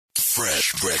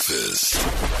Fresh breakfast.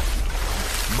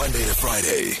 Monday to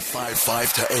Friday,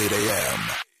 5 to 8 a.m.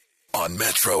 on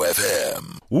Metro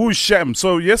FM. Ooh, Shem.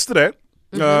 So yesterday,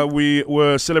 we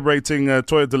were celebrating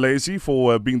Toya DeLazy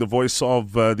for being the voice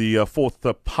of the fourth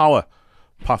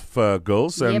Powerpuff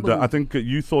Girls. And I think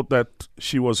you thought that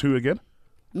she was who again?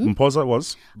 Mpoza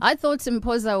was? I thought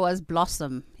Mpoza was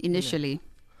Blossom initially.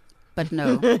 But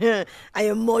no. I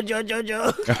am Mojo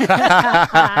Jojo.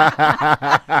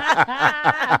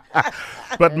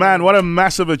 But man, what a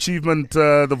massive achievement.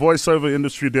 The voiceover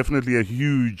industry, definitely a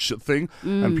huge thing.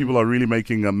 And people are really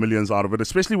making millions out of it,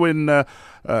 especially when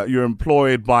you're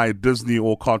employed by Disney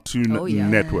or Cartoon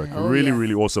Network.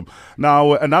 Really awesome.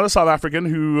 Now, another South African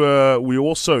who we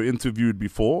also interviewed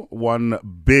before, won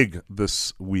big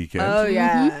this weekend. Oh,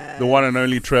 yeah. The one and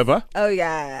only Trevor. Oh,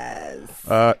 yes.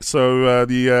 So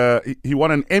he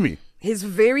won an Emmy. His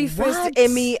very first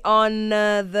Emmy on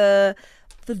the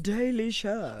Daily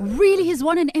Show. Really? He's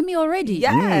won an Emmy already?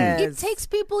 Yes. It takes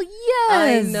people years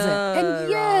I know, and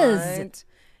years. right?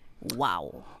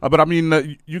 Wow. But I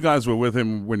mean, you guys were with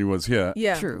him when he was here.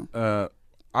 Yeah. True.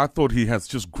 I thought he has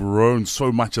just grown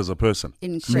so much as a person.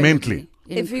 Incredibly. Mentally.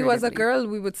 If he was a Incredibly. girl,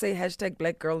 we would say hashtag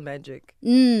black girl magic.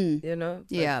 You know?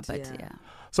 Yeah.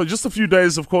 So just a few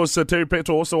days, of course, Terry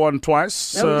Petro also won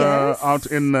twice yes. out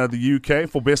in the UK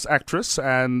for Best Actress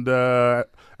and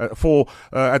for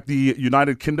at the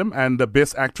United Kingdom and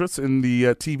Best Actress in the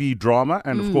TV drama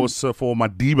and, of course, for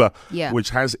Madiba,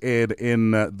 which has aired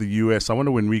in the US. I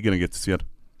wonder when we're going to get to see it.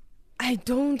 I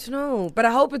don't know, but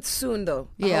I hope it's soon, though.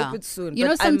 I hope it's soon. You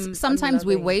know, But sometimes I'm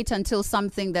we loving- wait until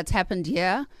something that's happened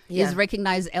here is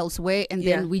recognized elsewhere, and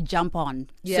Yeah. then we jump on.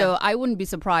 Yeah. So I wouldn't be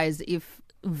surprised if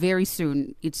very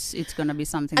soon it's going to be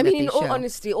something I that mean, in they all show.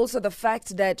 honesty, also the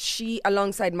fact that she,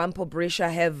 alongside Mampo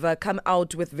Brescia, have come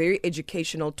out with very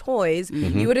educational toys,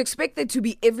 you would expect that to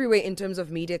be everywhere in terms of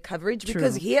media coverage,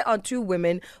 because here are two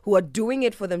women who are doing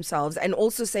it for themselves and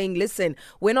also saying, listen,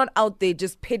 we're not out there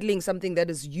just peddling something that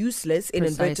is useless, in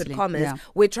inverted Precisely, commas. yeah.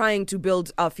 We're trying to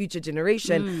build our future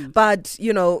generation. But,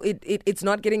 you know, it's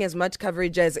not getting as much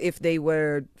coverage as if they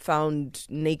were found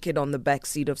naked on the back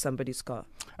seat of somebody's car.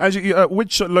 Angie,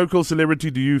 which local celebrity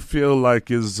do you feel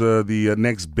like is the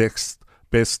next best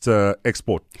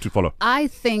export to follow? I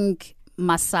think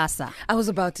Masasa I was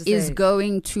about to say. is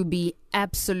going to be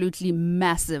absolutely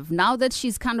massive. Now that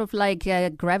she's kind of like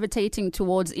gravitating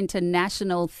towards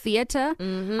international theater,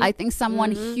 I think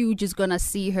someone huge is going to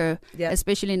see her,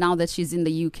 especially now that she's in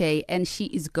the UK, and she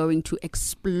is going to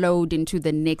explode into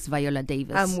the next Viola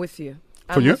Davis. I'm with you.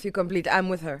 For I'm you? with you completely. I'm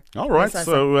with her. All right, Masasa.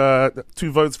 so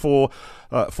 2 votes for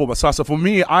Masasa. For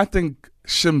me, I think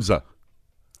Shimza.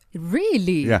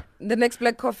 Really? Yeah. The next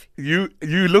black coffee. You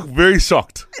look very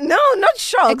shocked. No, not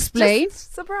shocked. Explain.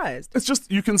 Just surprised. It's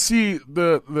just you can see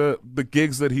the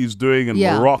gigs that he's doing in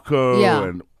Yeah. Morocco Yeah.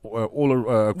 and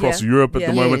all across Yeah. Europe at Yeah.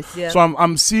 the moment. Yes, yeah. So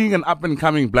I'm seeing an up and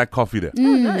coming black coffee there. Oh,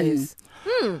 nice.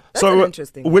 That's So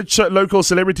interesting. which local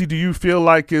celebrity do you feel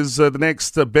like is the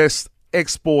next best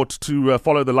export to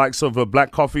follow the likes of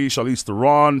Black Coffee, Charlize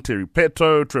Theron, Terry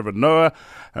Petro, Trevor Noah,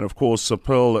 and of course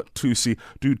Pearl Tusi?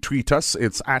 Do tweet us.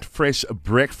 It's at Fresh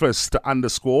Breakfast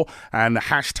 _ and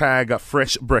hashtag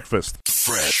Fresh Breakfast.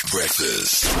 Fresh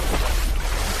breakfast.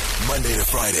 Monday to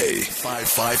Friday,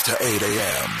 5 to 8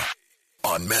 a.m.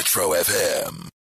 on Metro FM.